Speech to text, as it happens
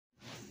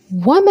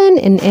Woman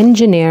in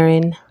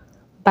Engineering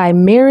by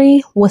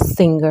Mary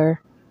Wissinger.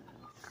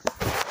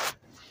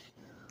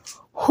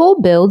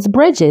 Who builds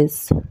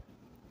bridges?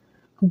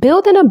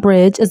 Building a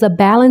bridge is a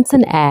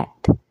balancing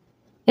act.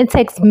 It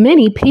takes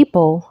many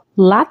people,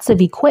 lots of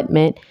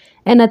equipment,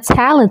 and a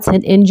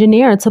talented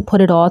engineer to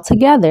put it all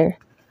together.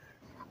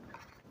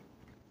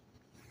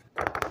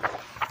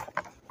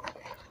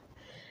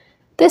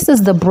 This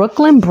is the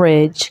Brooklyn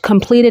Bridge,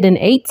 completed in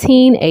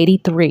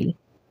 1883.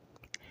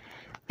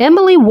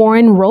 Emily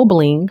Warren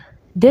Roebling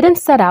didn't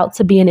set out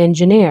to be an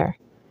engineer.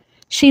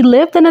 She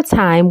lived in a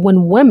time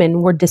when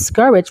women were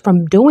discouraged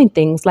from doing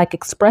things like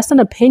expressing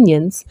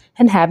opinions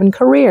and having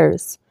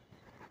careers.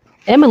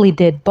 Emily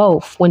did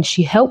both when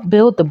she helped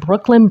build the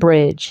Brooklyn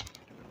Bridge.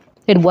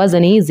 It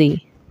wasn't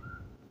easy.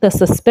 The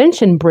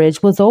suspension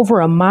bridge was over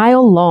a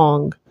mile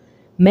long,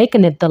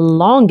 making it the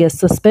longest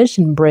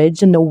suspension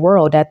bridge in the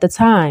world at the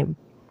time.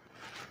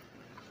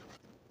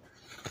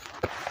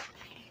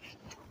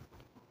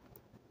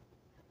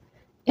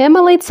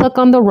 Emily took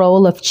on the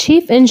role of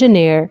chief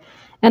engineer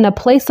in the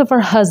place of her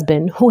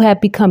husband, who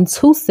had become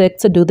too sick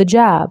to do the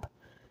job.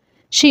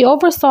 She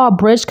oversaw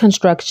bridge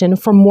construction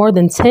for more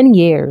than 10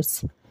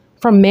 years,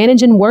 from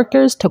managing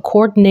workers to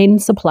coordinating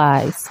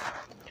supplies.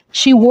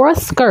 She wore a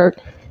skirt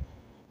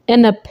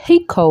and a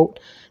petticoat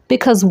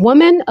because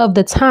women of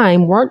the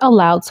time weren't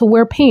allowed to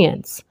wear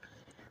pants.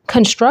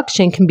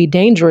 Construction can be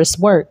dangerous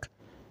work,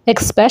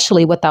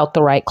 especially without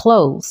the right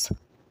clothes.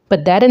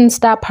 But that didn't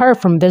stop her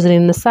from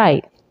visiting the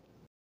site.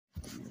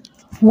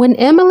 When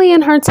Emily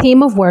and her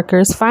team of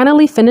workers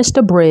finally finished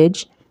the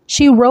bridge,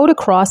 she rode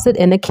across it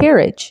in a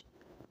carriage.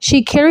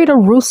 She carried a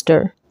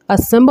rooster, a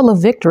symbol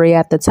of victory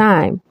at the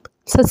time,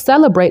 to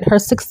celebrate her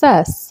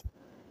success.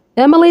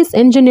 Emily's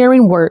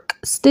engineering work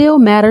still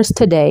matters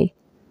today.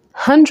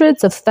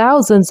 Hundreds of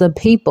thousands of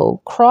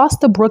people cross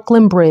the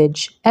Brooklyn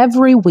Bridge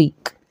every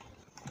week.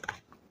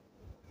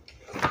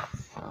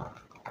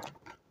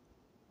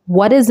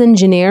 What is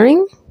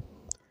engineering?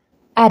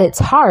 At its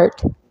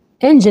heart,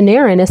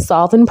 engineering is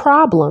solving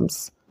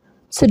problems.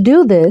 To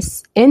do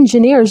this,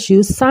 engineers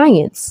use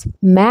science,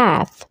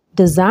 math,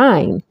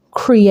 design,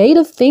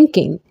 creative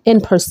thinking,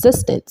 and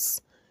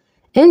persistence.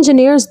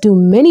 Engineers do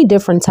many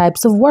different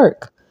types of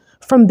work,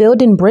 from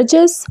building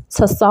bridges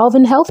to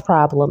solving health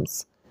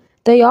problems.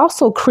 They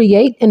also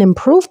create and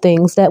improve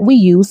things that we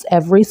use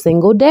every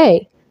single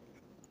day.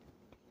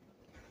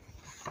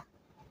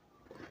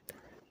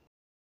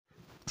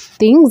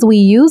 Things we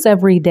use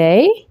every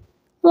day?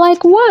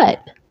 Like what?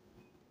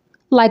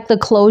 Like the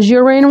clothes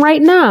you're in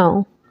right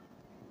now.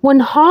 When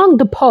Hong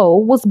Po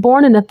was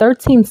born in the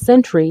 13th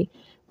century,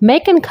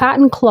 making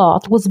cotton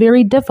cloth was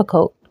very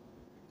difficult.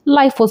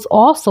 Life was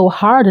also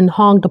hard in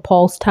Hong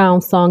Po's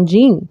town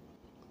Songjin.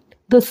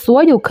 The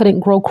soil couldn't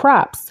grow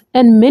crops,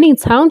 and many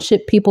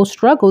township people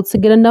struggled to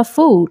get enough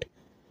food.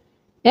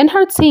 In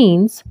her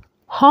teens,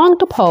 Hong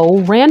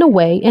Po ran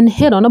away and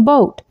hid on a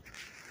boat.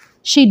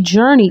 She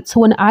journeyed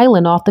to an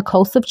island off the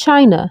coast of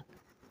China.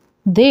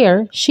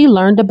 There, she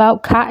learned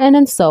about cotton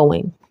and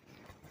sewing.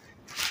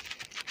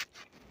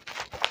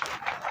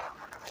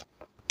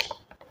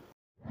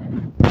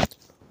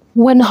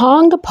 When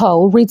Hong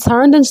Po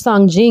returned in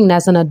Songjin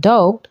as an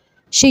adult,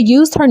 she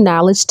used her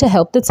knowledge to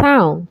help the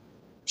town.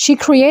 She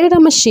created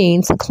a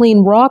machine to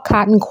clean raw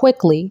cotton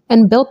quickly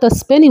and built a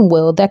spinning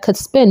wheel that could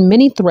spin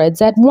many threads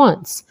at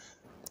once.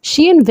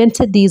 She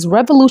invented these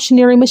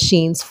revolutionary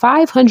machines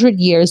 500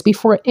 years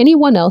before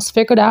anyone else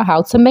figured out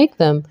how to make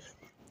them.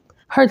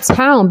 Her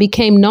town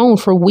became known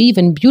for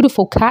weaving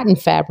beautiful cotton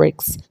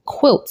fabrics,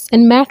 quilts,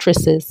 and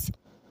mattresses.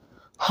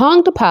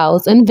 Hong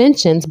Po's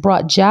inventions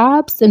brought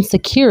jobs and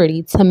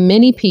security to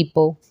many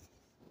people.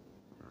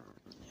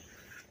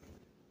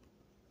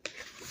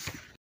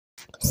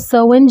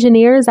 So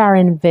engineers are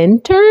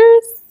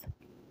inventors?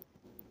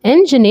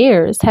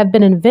 Engineers have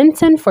been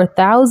inventing for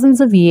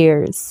thousands of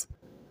years.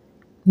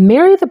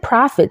 Mary the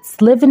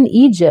Prophets lived in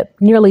Egypt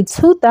nearly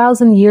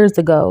 2,000 years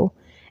ago,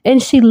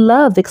 and she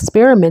loved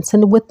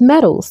experimenting with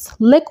metals,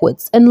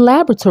 liquids, and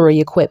laboratory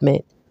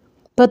equipment.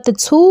 But the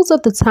tools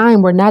of the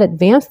time were not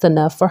advanced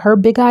enough for her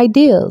big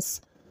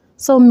ideas,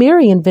 so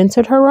Mary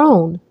invented her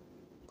own.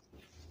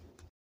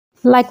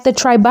 Like the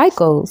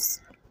tribicals.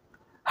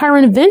 Her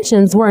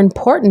inventions were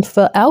important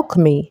for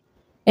alchemy,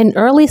 an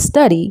early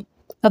study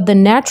of the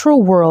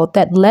natural world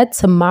that led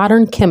to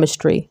modern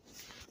chemistry.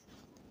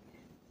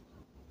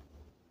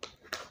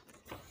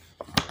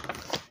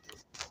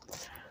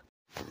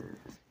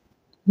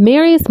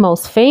 Mary's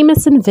most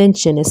famous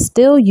invention is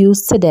still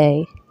used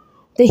today,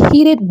 the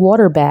heated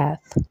water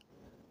bath.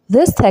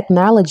 This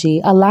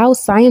technology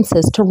allows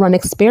scientists to run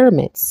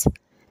experiments,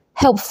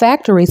 help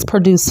factories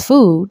produce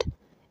food,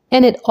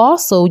 and it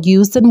also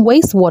used in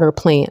wastewater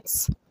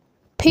plants.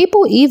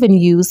 People even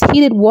use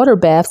heated water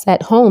baths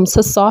at home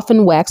to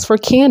soften wax for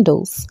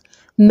candles,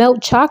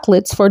 melt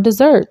chocolates for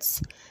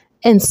desserts,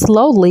 and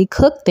slowly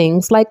cook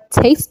things like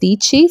tasty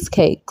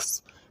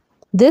cheesecakes.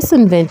 This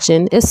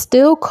invention is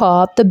still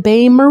called the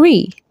Bain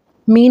Marie,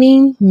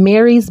 meaning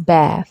Mary's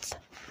bath.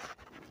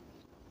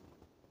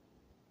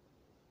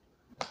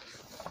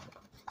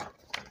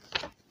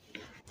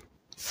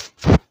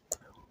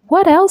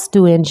 What else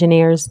do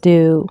engineers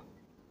do?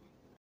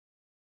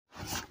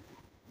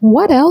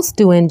 What else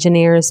do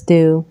engineers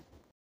do?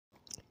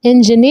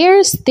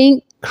 Engineers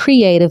think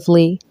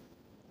creatively.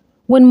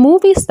 When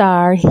movie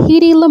star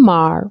Hedy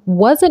Lamarr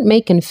wasn't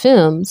making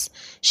films,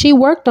 she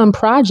worked on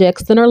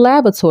projects in her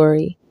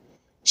laboratory.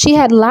 She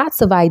had lots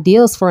of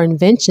ideas for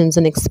inventions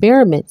and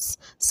experiments,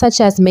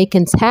 such as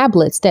making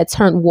tablets that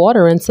turned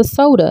water into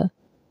soda.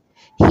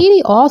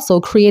 Hedy also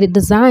created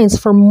designs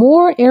for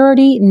more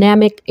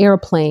aerodynamic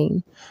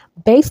airplane,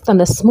 based on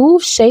the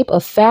smooth shape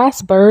of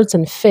fast birds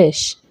and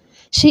fish.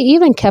 She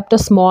even kept a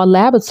small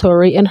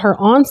laboratory in her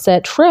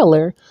on-set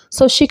trailer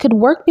so she could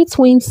work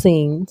between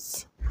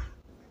scenes.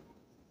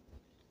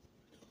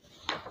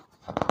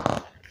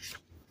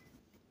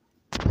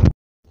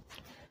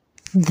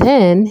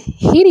 Then,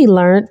 Hedy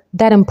learned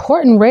that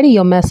important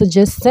radio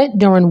messages sent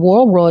during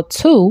World War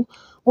II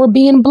were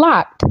being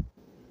blocked.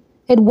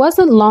 It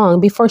wasn't long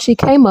before she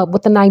came up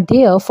with an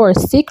idea for a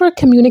secret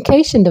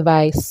communication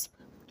device.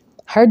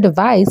 Her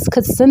device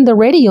could send the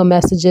radio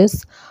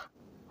messages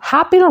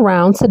hopping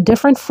around to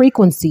different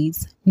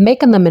frequencies,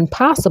 making them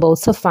impossible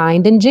to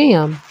find and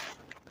jam.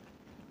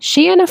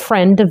 She and a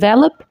friend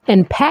developed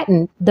and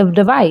patented the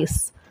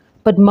device,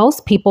 but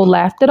most people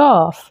laughed it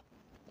off.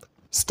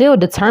 Still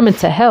determined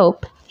to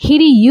help,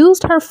 Hedy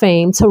used her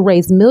fame to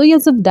raise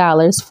millions of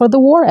dollars for the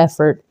war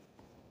effort.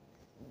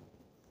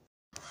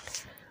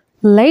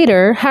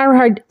 Later,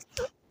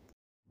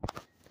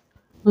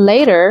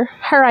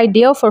 her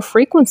idea for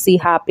frequency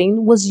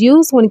hopping was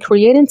used when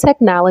creating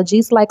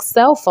technologies like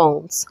cell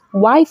phones,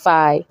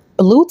 Wi-Fi,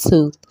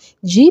 Bluetooth,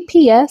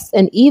 GPS,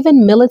 and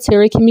even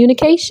military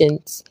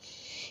communications.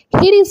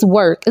 Hedy's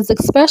work is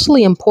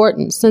especially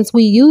important since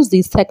we use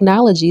these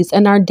technologies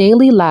in our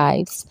daily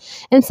lives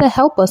and to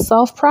help us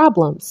solve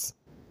problems.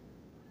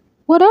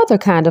 What other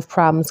kind of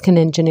problems can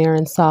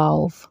engineering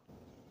solve?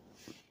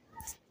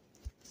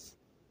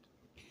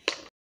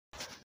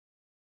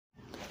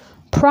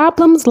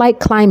 Problems like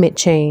climate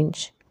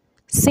change.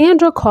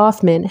 Sandra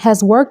Kaufman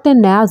has worked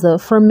in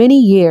NASA for many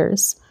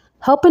years,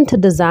 helping to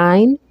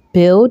design,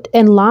 build,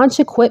 and launch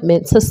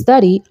equipment to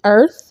study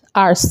Earth,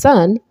 our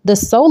sun, the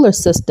solar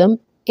system,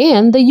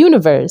 and the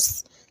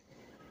universe.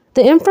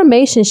 The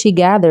information she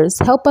gathers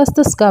help us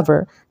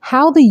discover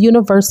how the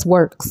universe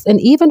works and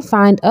even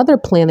find other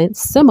planets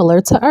similar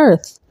to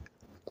Earth.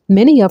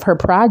 Many of her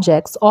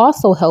projects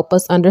also help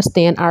us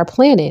understand our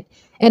planet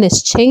and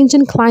its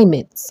changing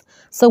climates,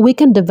 so we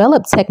can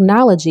develop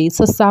technology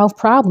to solve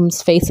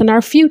problems facing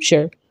our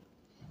future.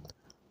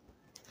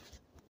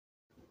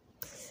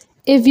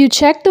 If you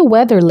checked the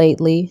weather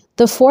lately,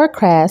 the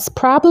forecast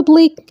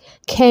probably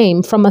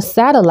came from a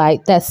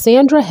satellite that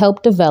Sandra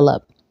helped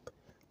develop.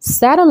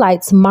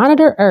 Satellites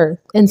monitor Earth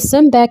and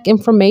send back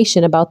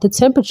information about the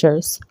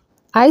temperatures,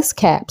 ice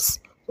caps,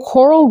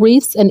 coral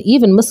reefs, and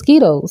even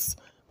mosquitoes.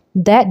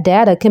 That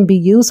data can be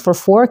used for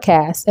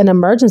forecasts and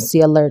emergency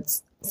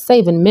alerts,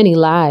 saving many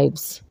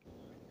lives.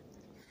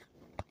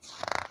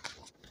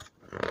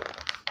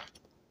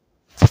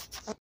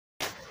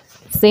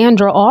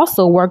 Sandra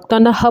also worked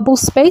on the Hubble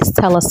Space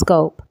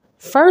Telescope,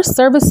 first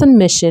servicing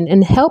mission,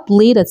 and helped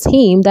lead a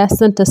team that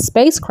sent a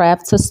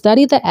spacecraft to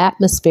study the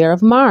atmosphere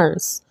of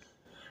Mars.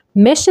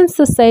 Missions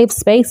to save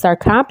space are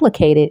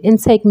complicated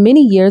and take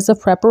many years of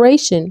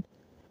preparation.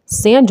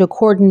 Sandra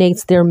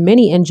coordinates their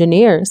many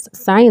engineers,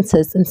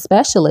 scientists, and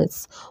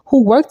specialists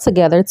who work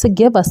together to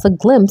give us a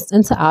glimpse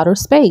into outer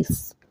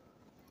space.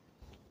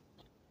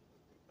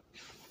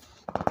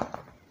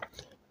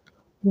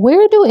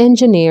 Where do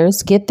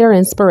engineers get their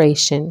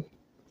inspiration?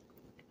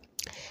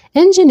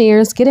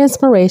 Engineers get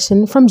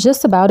inspiration from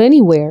just about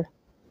anywhere.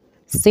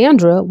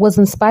 Sandra was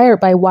inspired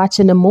by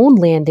watching the moon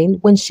landing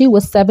when she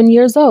was 7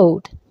 years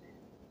old.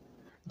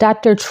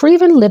 Dr.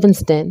 Trevin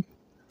Livingston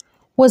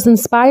was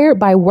inspired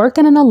by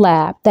working in a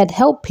lab that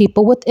helped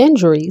people with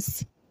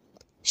injuries.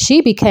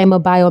 She became a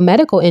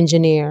biomedical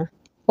engineer,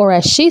 or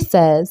as she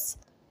says,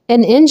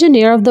 an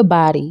engineer of the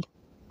body.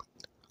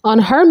 On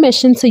her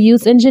mission to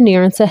use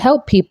engineering to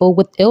help people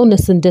with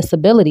illness and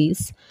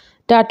disabilities,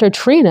 Dr.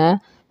 Trina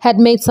had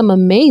made some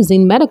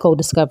amazing medical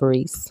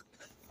discoveries.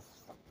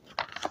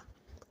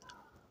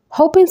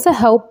 Hoping to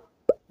help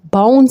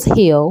bones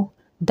heal,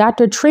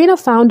 Dr. Trina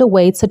found a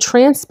way to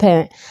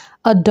transplant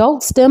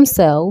adult stem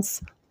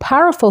cells,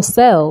 powerful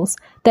cells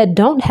that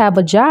don't have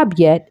a job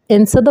yet,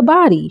 into the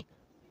body,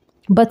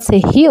 but to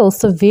heal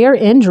severe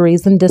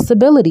injuries and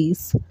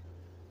disabilities.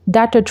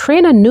 Dr.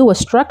 Trina knew a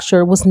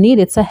structure was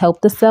needed to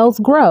help the cells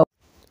grow.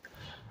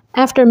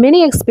 After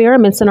many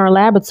experiments in our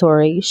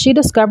laboratory, she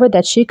discovered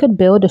that she could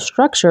build a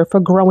structure for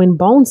growing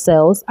bone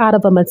cells out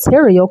of a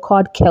material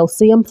called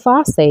calcium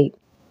phosphate.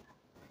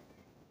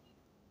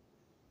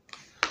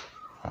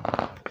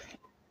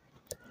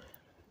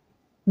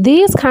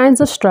 These kinds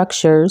of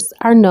structures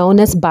are known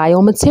as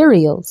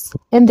biomaterials,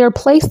 and they're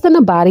placed in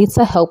the body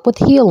to help with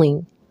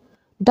healing.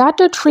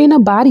 Dr. Trina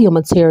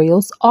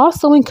Biomaterials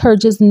also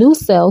encourages new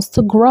cells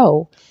to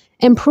grow,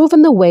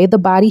 improving the way the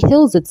body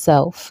heals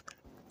itself.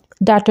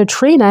 Dr.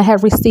 Trina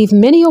has received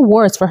many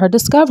awards for her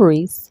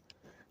discoveries.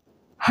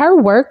 Her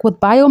work with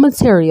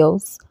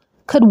biomaterials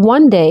could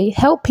one day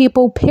help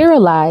people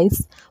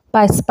paralyzed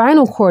by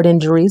spinal cord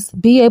injuries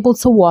be able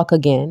to walk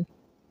again.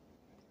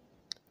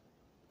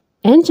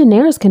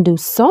 Engineers can do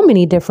so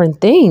many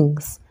different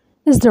things.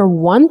 Is there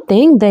one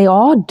thing they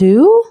all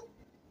do?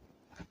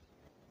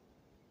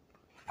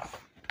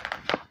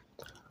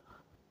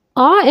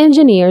 All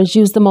engineers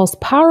use the most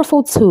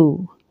powerful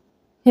tool,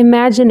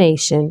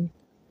 imagination.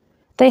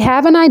 They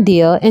have an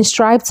idea and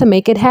strive to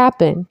make it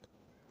happen.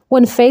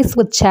 When faced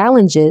with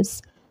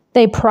challenges,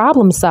 they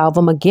problem solve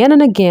them again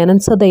and again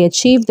until they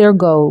achieve their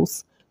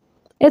goals.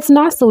 It's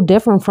not so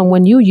different from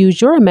when you use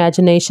your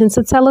imagination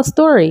to tell a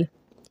story,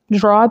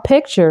 draw a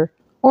picture,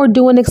 or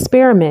do an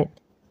experiment.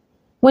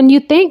 When you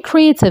think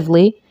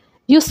creatively,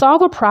 you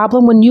solve a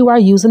problem when you are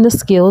using the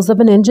skills of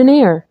an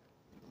engineer.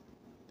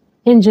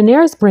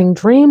 Engineers bring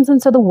dreams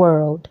into the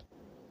world.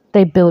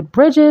 They build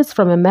bridges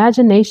from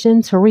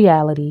imagination to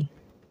reality.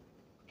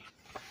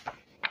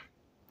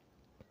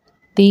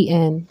 The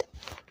end.